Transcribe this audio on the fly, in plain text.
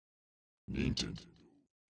Nintendo.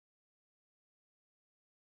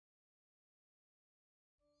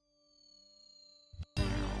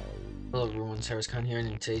 Hello everyone, Sarascon here, and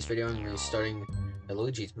in today's video I'm going to be starting a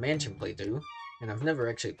Luigi's Mansion playthrough, and I've never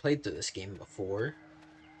actually played through this game before,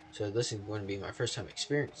 so this is going to be my first time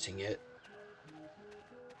experiencing it.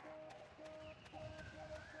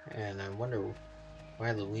 And I wonder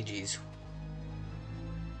why Luigi's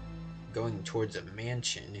going towards a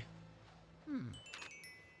mansion.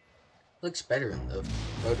 Looks better in the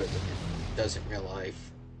photo than it does in real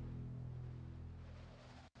life.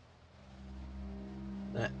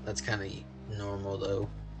 That's kind of normal though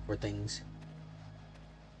for things.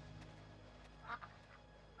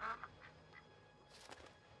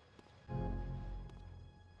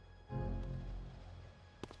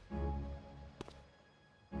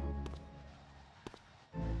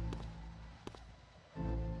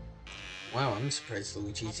 Wow, I'm surprised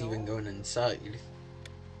Luigi's even going inside.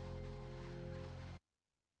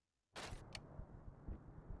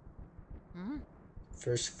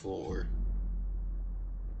 First floor.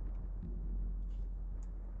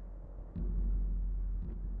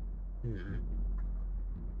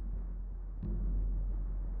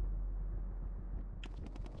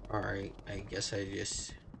 Alright, I guess I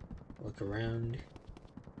just look around.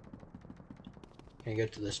 Can I go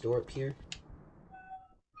to this door up here?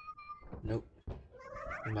 Nope.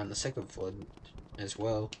 I'm on the second floor as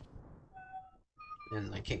well.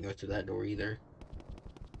 And I can't go through that door either.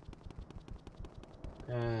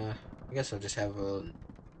 I guess I'll just have a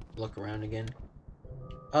look around again.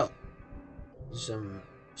 Oh! Some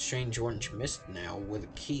strange orange mist now with a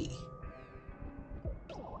key.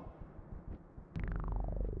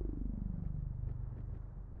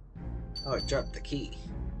 Oh, I dropped the key.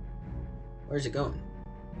 Where's it going?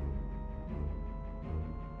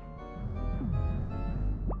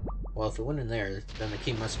 Well, if it went in there, then the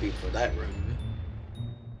key must be for that room.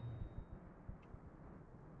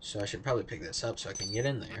 So I should probably pick this up so I can get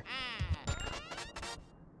in there.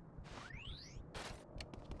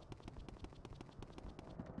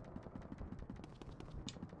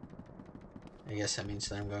 I guess that means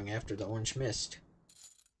that I'm going after the orange mist.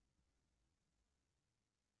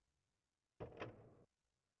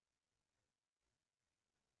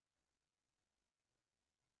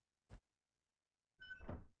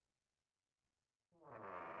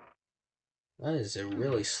 That is a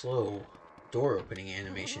really slow door opening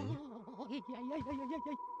animation.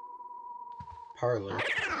 Parlor.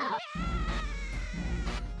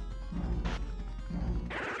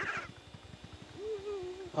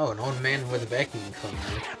 Oh, an old man with a vacuum cleaner.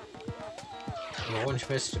 And the orange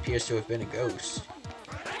mist appears to have been a ghost.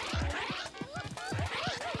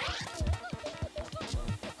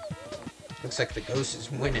 Looks like the ghost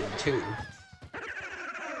is winning too.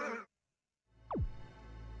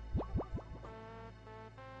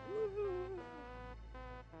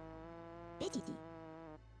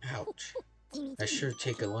 Ouch. I sure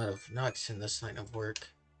take a lot of knocks in this line of work.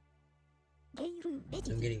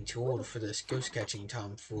 I'm getting too old for this ghost-catching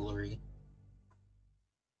tomfoolery.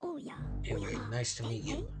 Anyway, nice to meet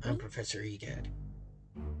you. I'm Professor Egad.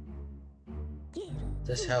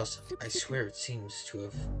 This house, I swear it seems to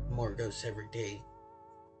have more ghosts every day.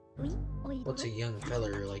 What's a young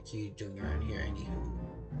feller like you doing around here, anywho?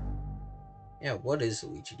 Yeah, what is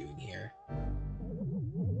Luigi doing here?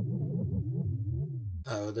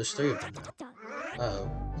 Oh, there's three of them now.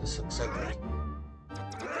 Oh, this looks ugly.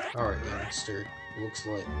 Alright, youngster. Looks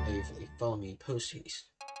like lively. Follow me post-haste.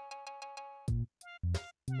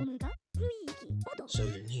 So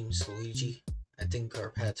your name's Luigi? I think our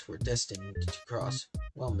paths were destined to cross.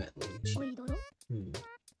 Well met, Luigi.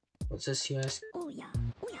 What's this, you ask?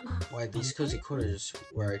 Why, these cozy quarters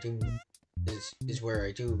where I do is where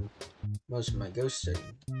I do most of my ghost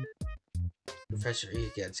studying. Professor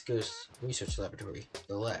Egad's Ghost Research Laboratory,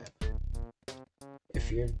 the lab. If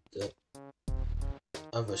you're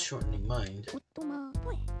of a shortening mind,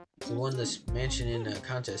 you won this mansion in a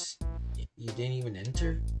contest you didn't even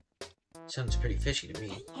enter? Sounds pretty fishy to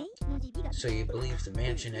me. So you believe the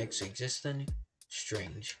mansion actually exists then?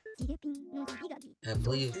 Strange. I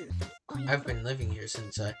believe I've been living here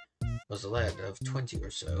since I was a lad of 20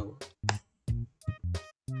 or so.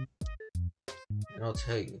 And I'll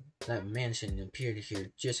tell you, that mansion appeared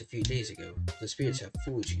here just a few days ago. The spirits have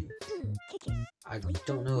fooled you. I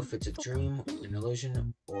don't know if it's a dream, an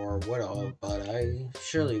illusion, or what all, but I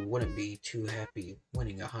surely wouldn't be too happy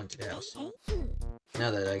winning a haunted house.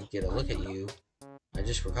 Now that I get a look at you, I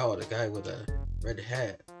just recalled a guy with a red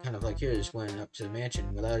hat, kind of like yours, went up to the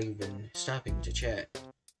mansion without even stopping to chat,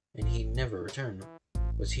 and he never returned.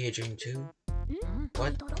 Was he a dream too?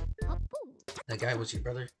 What? That guy was your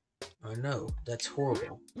brother? Oh no, that's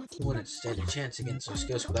horrible. You wouldn't stand a chance against those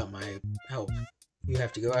ghosts without my help. You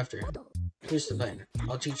have to go after him. Here's the plan.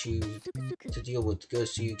 I'll teach you to deal with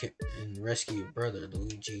ghosts so you can rescue your brother,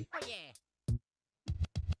 Luigi.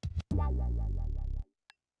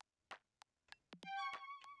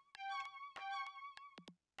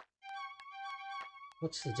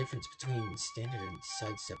 What's the difference between standard and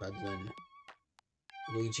sidestep other than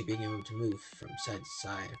Luigi being able to move from side to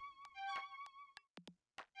side?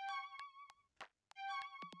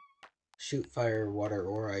 Shoot fire, water,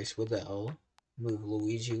 or ice with the L. Move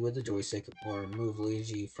Luigi with the joystick, or move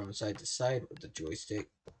Luigi from side to side with the joystick.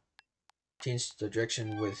 Change the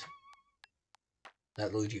direction with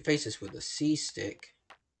that Luigi faces with the C stick.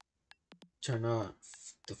 Turn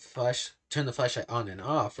the flashlight on and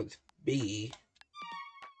off with B.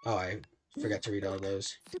 Oh, I forgot to read all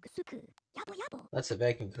those. That's a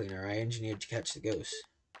vacuum cleaner I engineered to catch the ghosts.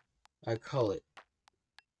 I call it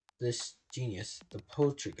this genius the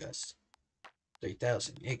Poltergust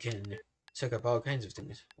 3000. It can suck up all kinds of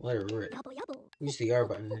things. Let her rip. Use the R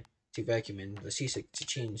button to vacuum and the C stick to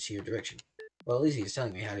change your direction. Well, at least he's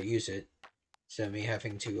telling me how to use it, instead of me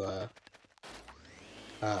having to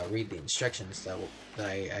read the instructions that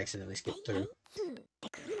I accidentally skipped through.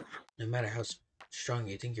 No matter how strong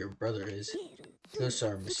you think your brother is, ghosts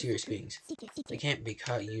are mysterious beings. They can't be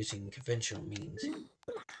caught using conventional means.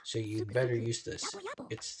 So you'd better use this.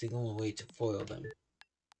 It's the only way to foil them.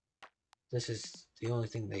 This is the only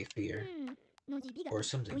thing they fear. Or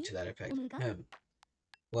something to that effect.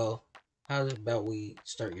 Well, how about we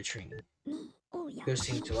start your training? Ghosts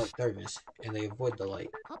seem to like darkness, and they avoid the light.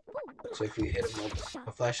 So if you hit them with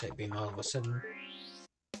a flashlight beam all of a sudden,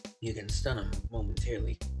 you can stun them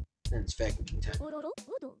momentarily. Then it's vacuuming time.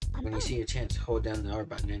 When you see a chance, hold down the R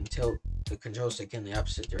button and tilt the control stick in the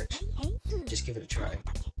opposite direction. Just give it a try.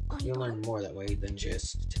 You'll learn more that way than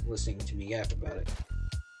just listening to me yap about it.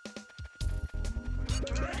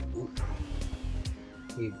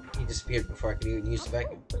 He disappeared before I could even use the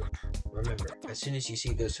vacuum. Remember, as soon as you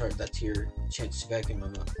see Ghost Heart, that's your chance to vacuum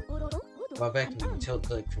him up. While vacuuming, tilt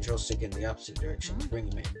the control stick in the opposite direction to bring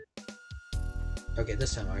him in. Okay,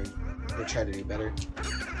 this time I will try to do better.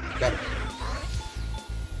 Got it.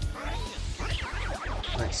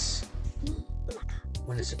 Nice.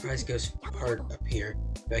 When a surprise Ghost Heart appear,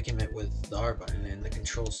 vacuum it with the R button and the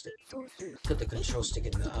control stick. Put the control stick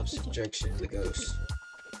in the opposite direction of the ghost.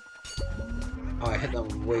 Oh, I hit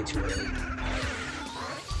them way too early.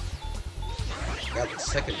 Got the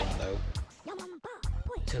second one though.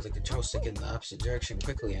 Tilt the control stick in the opposite direction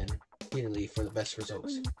quickly and repeatedly for the best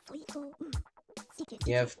results.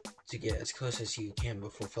 You have to get as close as you can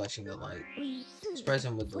before flashing the light. Surprise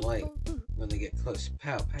them with the light when they get close.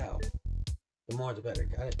 Pow, pow. The more the better,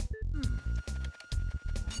 got it?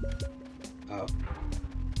 Oh.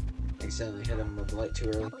 Accidentally hit them with the light too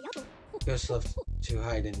early. Ghosts love to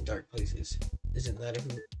hide in dark places. Isn't that a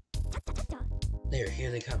hoot? There,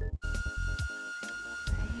 here they come.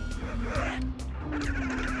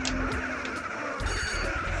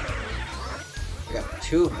 I got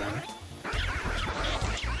two of them.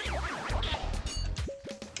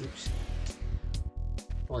 Oops.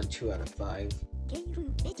 Only 2 out of 5.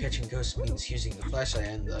 Catching ghosts means using the flashlight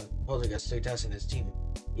and the Poltergust 3000 as team.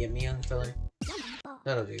 You get me, young feller?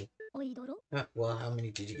 That'll do. Well, how many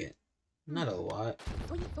did you get? Not a lot.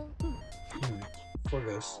 4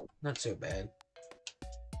 ghosts. Not so bad.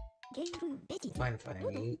 Fine.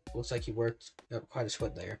 Looks like you worked up quite a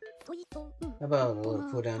sweat there. How about a little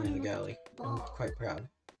cool down in the galley? I'm quite proud.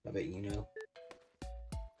 I bet you know.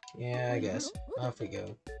 Yeah, I guess. Off we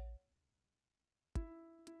go.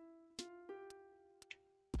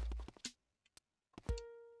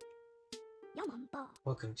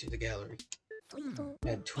 Welcome to the gallery. I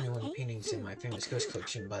had 21 paintings in my famous ghost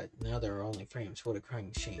collection, but now there are only frames. What a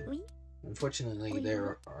crying shame. Unfortunately,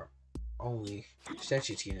 there are only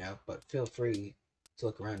statues here now, but feel free to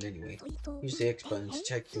look around anyway. Use the X button to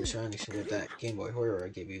check your surroundings with that Game Boy Horror I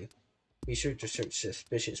gave you. Be sure to search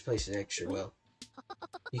suspicious places extra well.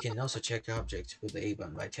 You can also check objects with the A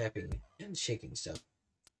button by tapping and shaking stuff.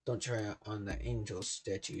 Don't try out on the angel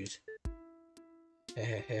statues.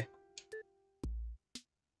 Hehehe.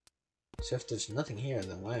 So if there's nothing here,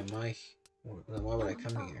 then why would I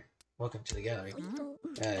come here? Welcome to the gallery.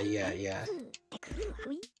 Yeah.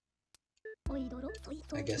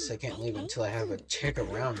 I guess I can't leave until I have a check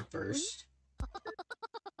around first.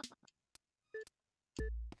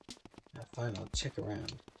 Fine, I'll check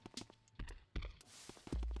around.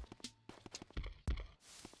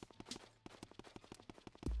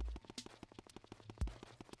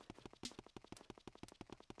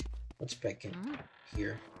 What's back in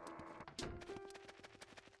here?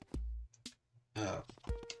 Oh.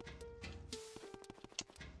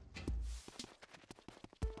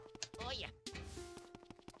 Oh yeah.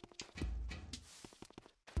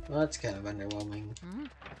 Well, that's kind of underwhelming.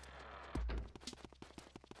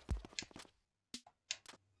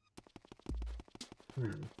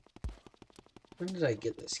 When did I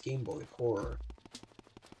get this Game Boy Horror?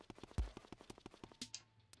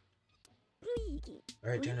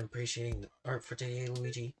 Alright, done appreciating the art for today,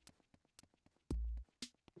 Luigi.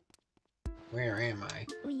 Where am I?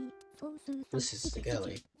 This is the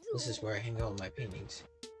gallery. This is where I hang all my paintings.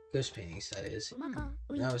 Ghost paintings, that is.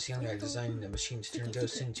 When I was young, I designed a machine to turn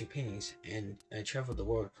ghosts into paintings, and I traveled the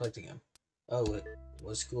world collecting them. Oh, it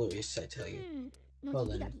was glorious, I tell you. Well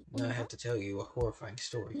then, now I have to tell you a horrifying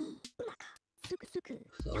story.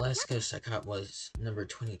 The last ghost I caught was number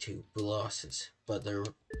 22, Bulossus, but there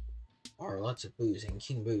are lots of boos, and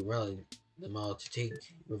King Boo rallied them all to take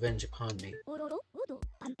revenge upon me.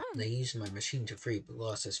 They used my machine to free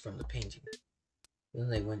Bulossus from the painting. Then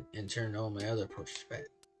they went and turned all my other portraits back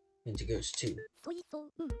into ghosts too.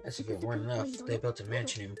 As if it weren't enough, they built a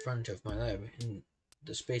mansion in front of my lab in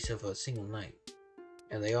the space of a single night,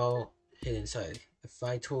 and they all hid inside. If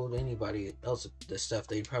I told anybody else this stuff,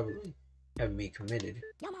 they'd probably have me committed.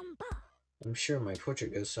 I'm sure my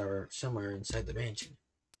portrait ghosts are somewhere inside the mansion.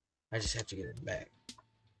 I just have to get them back.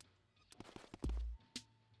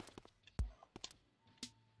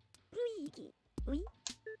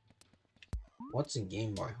 What's a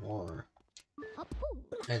Game Boy Horror?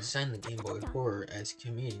 I designed the Game Boy Horror as a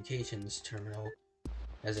communications terminal,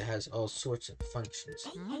 as it has all sorts of functions.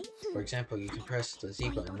 For example, you can press the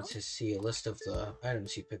Z button to see a list of the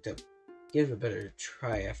items you picked up. Give it a better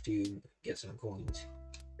try after you get some coins.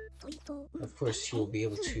 Of course, you will be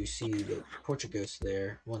able to see the portrait ghosts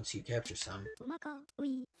there once you capture some.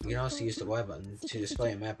 You can also use the Y button to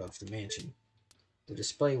display a map of the mansion. The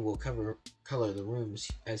display will color the rooms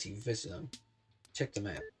as you visit them. Check the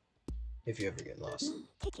map if you ever get lost.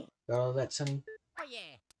 Got all that, Sonny? Oh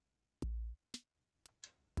yeah.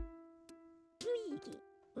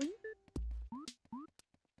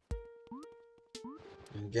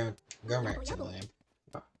 And go back to the lamp.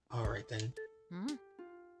 Alright then.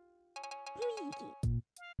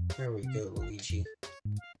 Here we go, Luigi.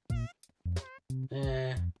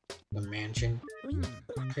 The mansion.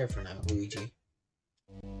 Here for now, Luigi.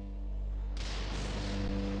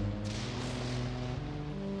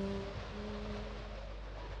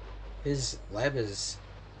 His lab is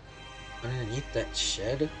underneath that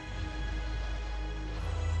shed.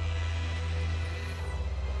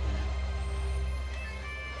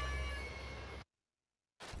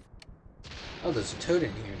 Oh, there's a toad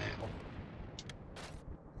in here now.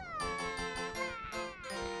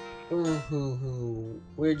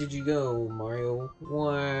 Where did you go, Mario?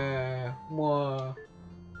 Wah.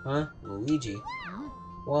 Huh? Luigi?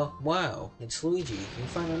 Wow, it's Luigi. You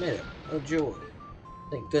finally met him. Oh, joy.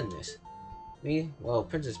 Thank goodness. Me? Well,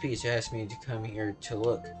 Princess Peach asked me to come here to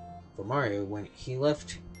look for Mario when he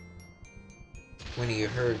left. When he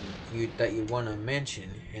heard that you won a mansion,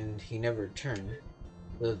 and he never returned.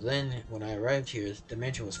 But then, when I arrived here, the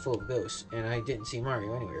mansion was full of ghosts, and I didn't see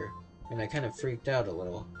Mario anywhere. And I kind of freaked out a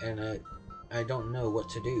little, and I don't know what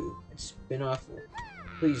to do. It's been awful.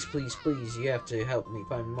 Please, you have to help me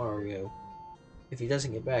find Mario. If he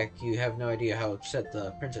doesn't get back, you have no idea how upset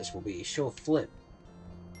the princess will be. She'll flip.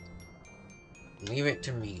 Leave it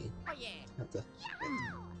to me. Oh yeah.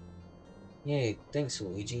 Yay, thanks,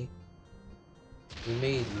 Luigi. You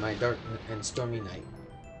made my dark and stormy night.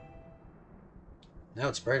 Now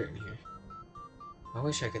it's brighter in here. I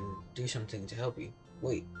wish I could do something to help you.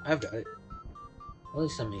 Wait, I've got it. At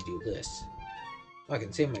least let me do this. Oh, I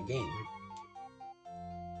can save my game.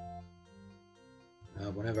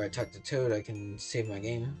 Whenever I talk to Toad, I can save my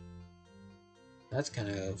game. That's kind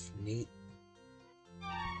of neat.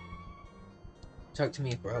 Talk to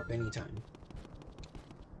me for help anytime.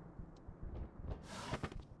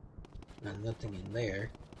 Nothing in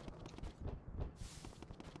there.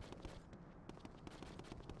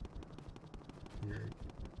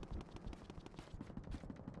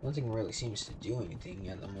 Nothing really seems to do anything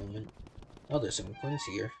at the moment. Oh, there's some coins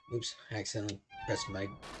here. Oops, I accidentally pressed my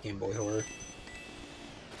Game Boy Horror.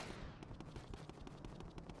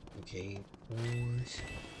 Okay, coins.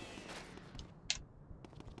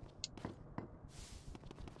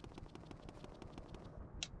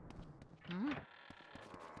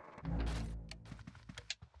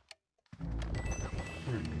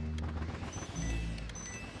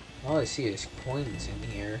 All I see is coins in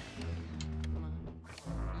here.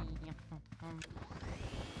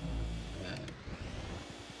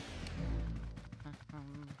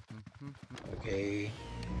 Okay.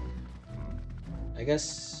 I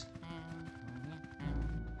guess...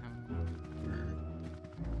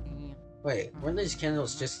 Wait, weren't these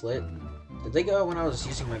candles just lit? Did they go out when I was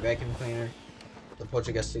using my vacuum cleaner? The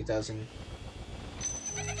Poltergeist 3000.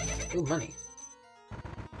 Ooh, money.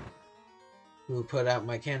 Who put out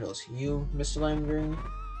my candles? You, Mr. Lime Green?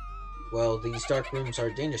 Well, these dark rooms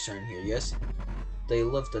are dangerous around here, yes? They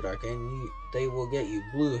love the dark, and they will get you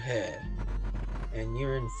blue hair. And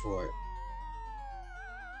you're in for it.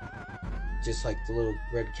 Just like the little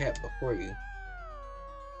red cat before you.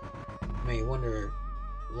 May you wander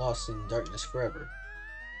lost in darkness forever.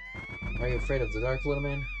 Are you afraid of the dark, little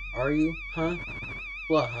man? Are you? Huh?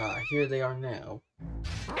 Blah, here they are now.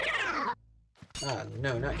 Ah,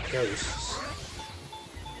 no, not ghosts.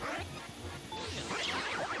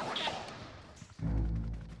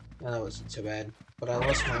 No, that wasn't so bad. But I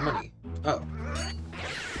lost my money. Oh.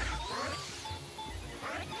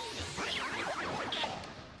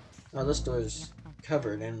 Oh, this door's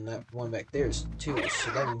covered, and that one back there is too,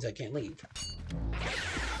 so that means I can't leave.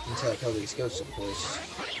 Until I kill these ghosts, of course.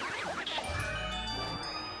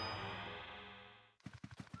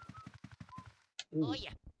 Ooh, Oh,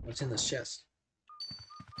 yeah. what's in this chest?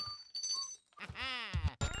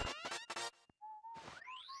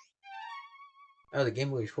 Oh, the Game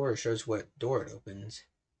Boy 4 shows what door it opens.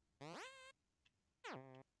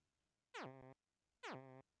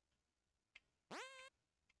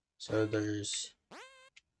 So there's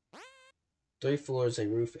 3 floors, a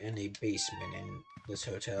roof, and a basement in this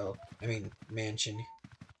hotel. I mean, mansion.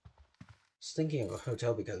 I was thinking of a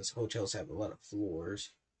hotel because hotels have a lot of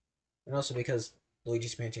floors. And also because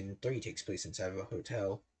Luigi's Mansion 3 takes place inside of a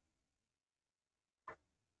hotel.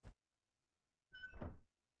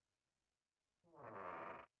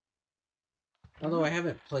 Although I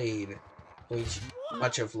haven't played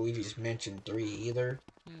much of Luigi's Mansion 3 either.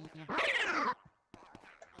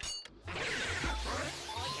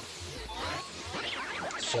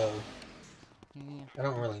 So, I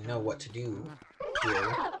don't really know what to do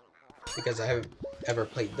here. Because I haven't ever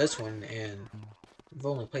played this one, and I've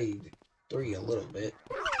only played 3 a little bit.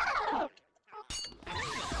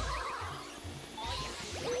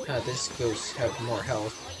 This ghost have more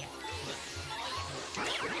health.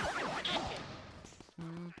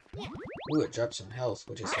 Ooh, it dropped some health,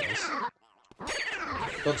 which is nice.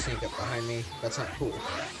 Don't sneak up behind me. That's not cool.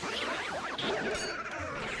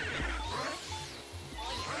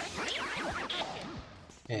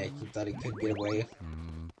 Yeah, he thought he could get away.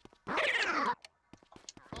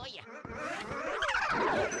 Oh, yeah.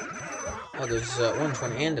 Oh, there's an orange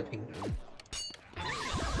one and a pink one.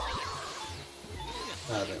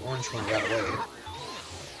 The orange one got away.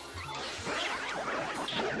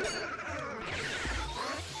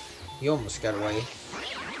 He almost got away,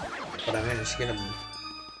 but I managed to get him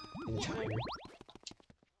in time.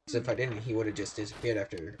 Because if I didn't, he would have just disappeared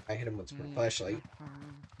after I hit him with my flashlight.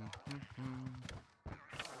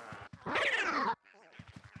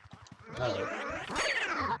 Oh.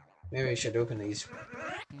 Maybe I should open these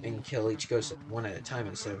and kill each ghost one at a time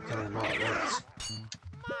instead of killing them all at once.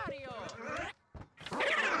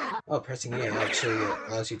 Oh, pressing A actually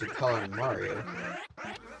allows you to call on Mario.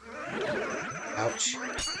 Ouch.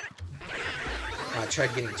 I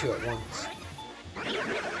tried getting 2 at once.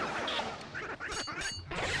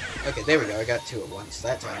 Okay, there we go. I got 2 at once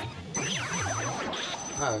that time.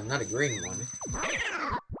 Oh, not a green one.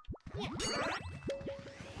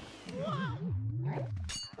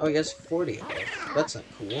 Oh, he has 40 of it. That's not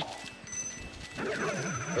cool.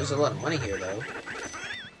 There's a lot of money here, though.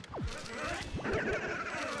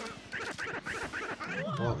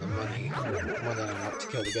 I want the money more than I want to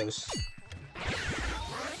kill the ghosts.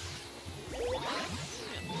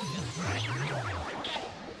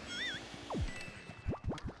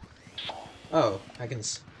 Oh, I can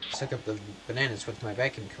suck up the bananas with my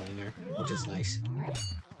vacuum cleaner, which is nice.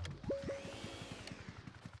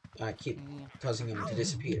 I keep causing him to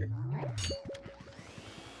disappear.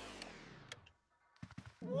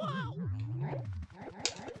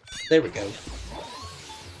 There we go.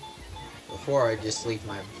 Before I just leave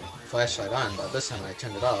my flashlight on, but this time I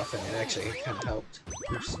turned it off and it actually kind of helped.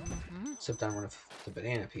 Oops. Slipped on one of the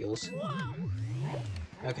banana peels.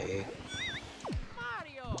 Okay.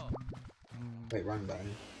 Wait, wrong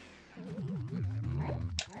button.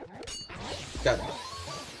 Got it.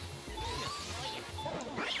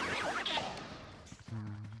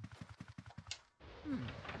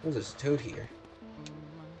 Oh, there's a toad here.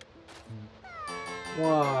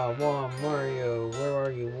 Wah, wah, Mario, where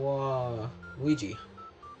are you? Wah. Luigi.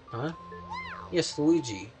 Huh? Yes,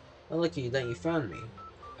 Luigi. I'm lucky that you found me.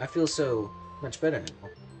 I feel so much better now.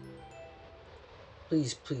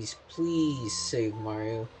 Please, please, please save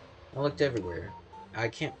Mario. I looked everywhere. I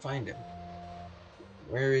can't find him.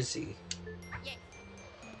 Where is he?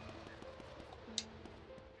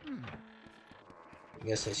 I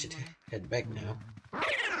guess I should head back now.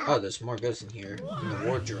 Oh, there's more ghosts in here. In the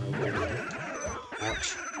wardrobe.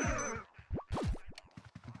 Ouch.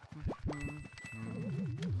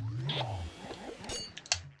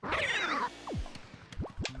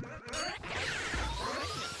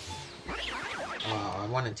 Oh, I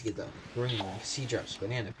wanted to get the green sea drops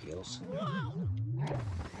banana peels.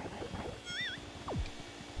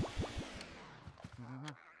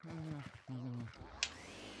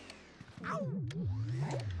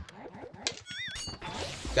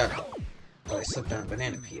 Got it. Oh, I slipped on a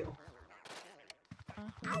banana peel.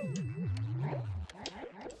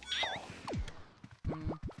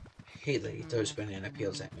 Hate that he throws banana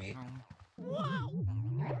peels at me.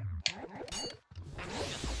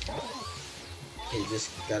 Okay, you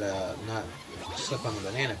just gotta not slip on the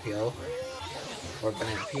banana peel. Or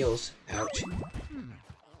banana peels. Ouch.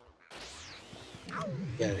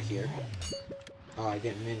 Get out of here. Oh, I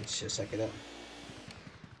didn't manage to suck it up.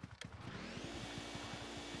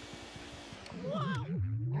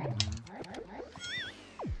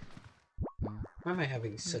 Why am I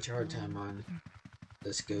having such a hard time on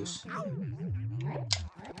this ghost?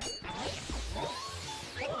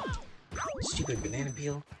 Stupid banana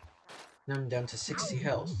peel. Now I'm down to 60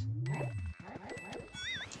 health.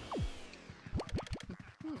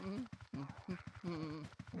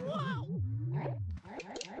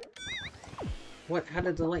 What? How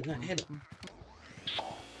did the light not hit him?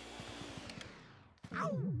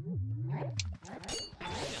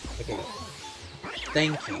 Okay.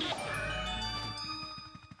 Thank you.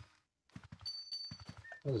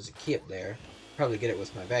 Oh, there's a key up there. Probably get it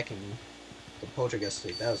with my vacuum. The Poltergeist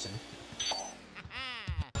 3000.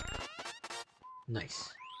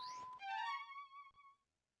 Nice.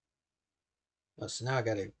 Oh, so now I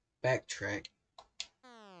gotta backtrack.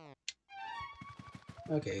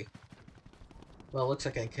 Okay. Well, looks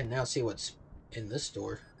like I can now see what's in this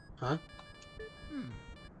door. Huh?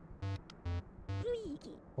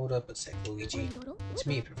 Hold up a sec, Luigi. It's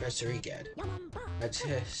me, Professor Egad.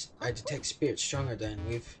 I detect spirits stronger than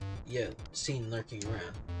we've yet seen lurking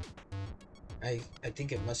around. I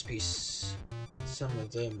think it must be some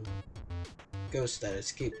of them ghosts that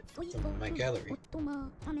escaped from my gallery.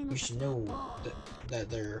 You should know that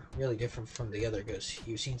they're really different from the other ghosts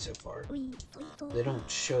you've seen so far. They don't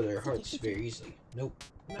show their hearts very easily. Nope,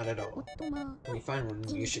 not at all. When you find one,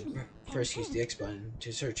 you should first use the X button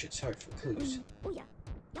to search its heart for clues.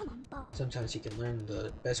 Sometimes you can learn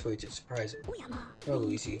the best way to surprise it. Oh,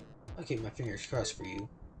 Luigi, I'll keep my fingers crossed for you.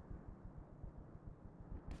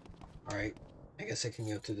 Alright, I guess I can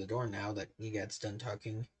go through the door now that Egad's done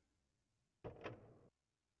talking.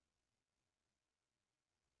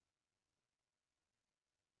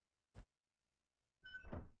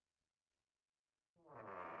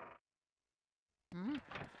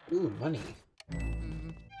 Ooh, money.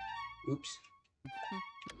 Oops.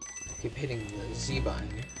 Keep hitting the Z button.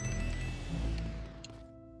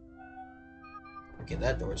 Okay,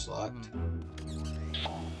 that door's locked.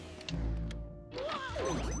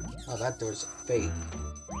 Oh, that door's fake.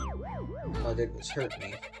 All it did was hurt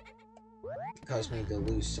me. It caused me to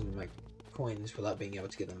lose some of my coins without being able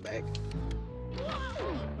to get them back.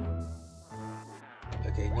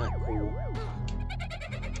 Okay, not cool.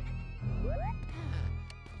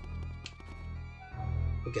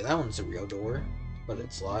 Okay, that one's a real door, but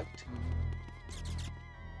it's locked.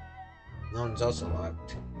 That one's also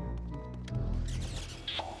locked.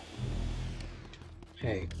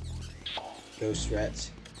 Hey, ghost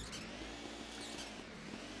rats.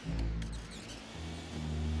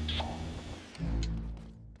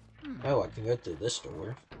 Oh, I can go through this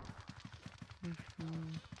door.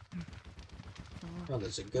 Oh,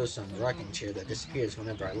 there's a ghost on the rocking chair that disappears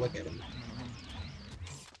whenever I look at him.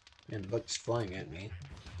 And books flying at me.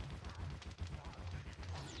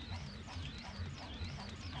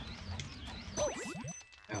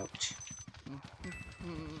 Ouch.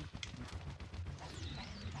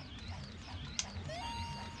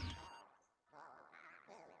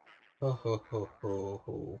 Ho ho ho ho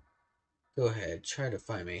ho. Go ahead, try to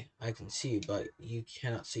find me. I can see you, but you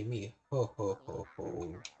cannot see me. Ho ho ho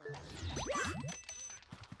ho.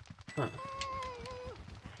 Huh.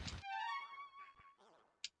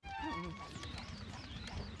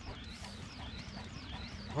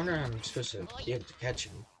 I wonder how I'm supposed to be able to catch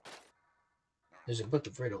him. There's a book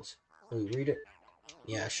of riddles. Will you read it?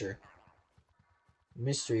 Yeah, sure.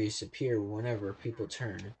 Mysteries appear whenever people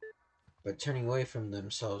turn, but turning away from them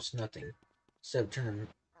solves nothing. Instead of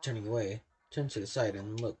turning away, turn to the side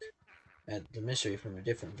and look at the mystery from a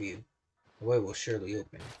different view. The way will surely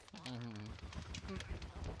open.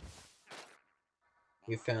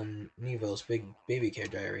 You found Neville's big baby care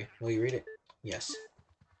diary. Will you read it? Yes.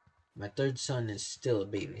 My third son is still a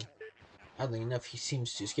baby. Oddly enough, he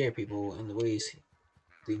seems to scare people in the ways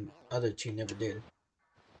the other two never did.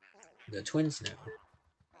 The twins now.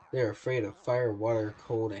 They are afraid of fire, water,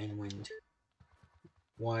 cold, and wind.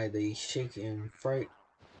 Why they shake in fright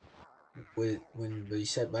when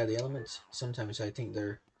beset by the elements? Sometimes I think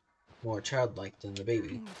they're more childlike than the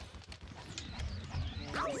baby.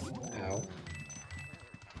 Ow.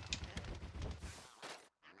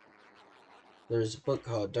 There's a book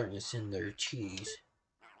called Darkness in Their Cheese.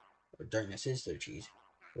 Or Darkness is Their Cheese.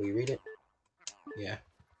 Will you read it? Yeah.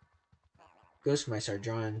 Ghost mice are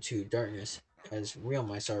drawn to darkness as real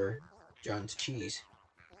mice are drawn to cheese.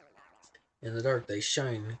 In the dark they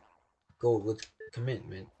shine gold with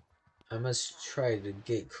commitment. I must try to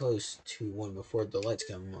get close to one before the lights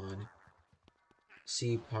come on.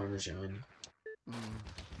 See Parmesan.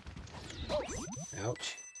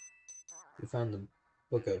 Ouch. You found the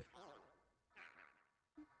book of...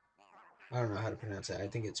 I don't know how to pronounce that. I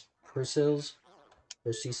think it's Persils?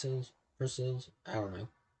 Persils? I don't know.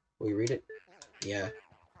 Will you read it? Yeah.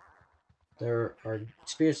 There are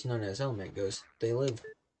spirits known as element ghosts. They live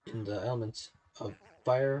in the elements of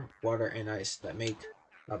fire, water, and ice that make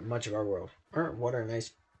up much of our world. Aren't water and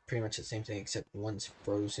ice pretty much the same thing except one's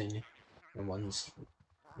frozen and one's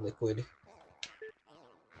liquid?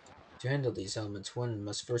 To handle these elements, one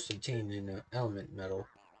must first obtain an element metal.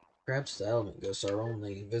 Perhaps the element ghosts are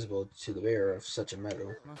only visible to the bearer of such a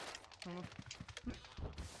metal.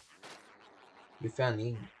 You found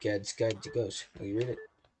the Egad's Guide to Ghosts. Will you read it?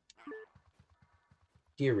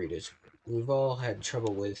 Dear readers, we've all had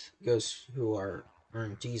trouble with ghosts who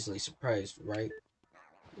aren't easily surprised, right?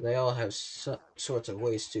 They all have sorts of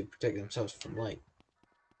ways to protect themselves from light.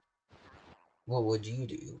 What would you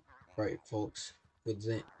do, bright folks,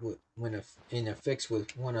 when in a fix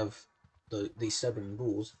with one of these stubborn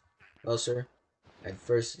ghouls? Well, sir, I'd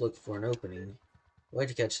first look for an opening, a way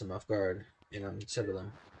to catch them off guard, and unsettle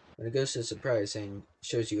them. When a ghost is surprised and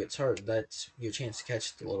shows you its heart, that's your chance to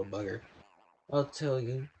catch the little bugger. I'll tell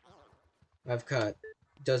you, I've caught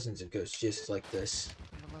dozens of ghosts just like this.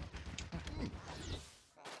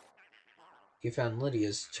 You found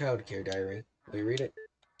Lydia's childcare diary. Will you read it?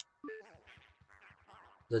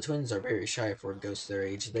 The twins are very shy for ghosts their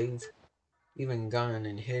age. They've even gone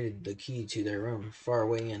and hid the key to their room far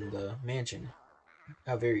away in the mansion.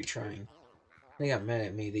 How very trying. They got mad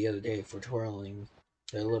at me the other day for twirling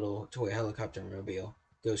their little toy helicopter mobile.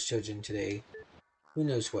 Ghost children today. Who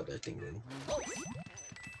knows what they're thinking?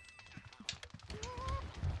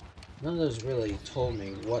 None of those really told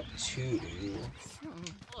me what to do.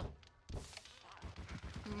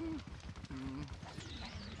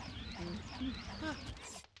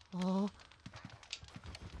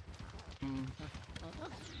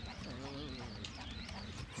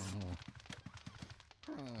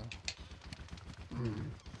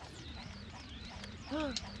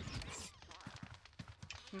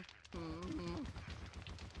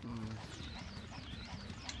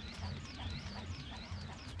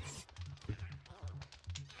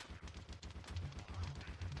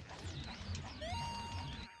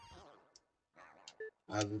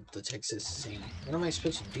 The text is the same. What am I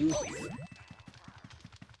supposed to do here?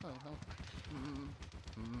 I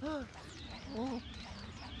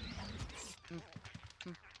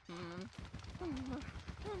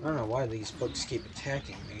don't know why these books keep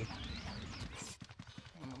attacking me.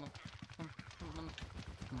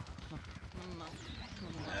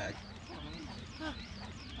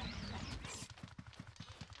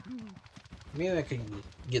 Maybe I could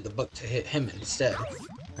get the book to hit him instead.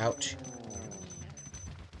 Ouch.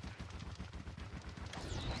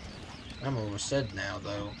 I'm almost dead now,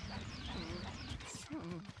 though.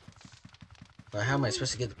 But how am I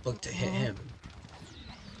supposed to get the book to hit him?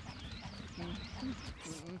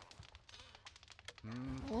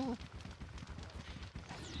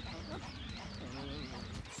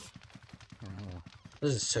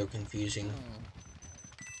 This is so confusing.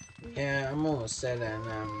 Yeah, I'm almost dead and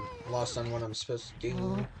I'm lost on what I'm supposed to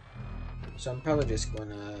do. So I'm probably just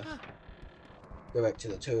gonna go back to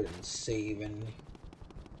the toad and save and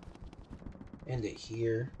end it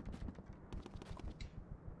here.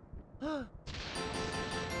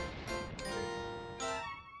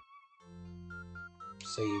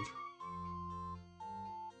 Save.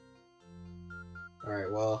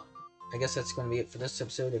 Alright, well, I guess that's going to be it for this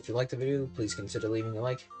episode. If you liked the video, please consider leaving a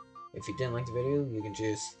like. If you didn't like the video, you can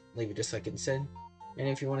just leave a dislike instead. And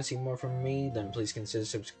if you want to see more from me, then please consider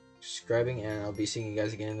subscribing, and I'll be seeing you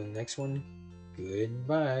guys again in the next one.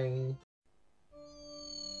 Goodbye.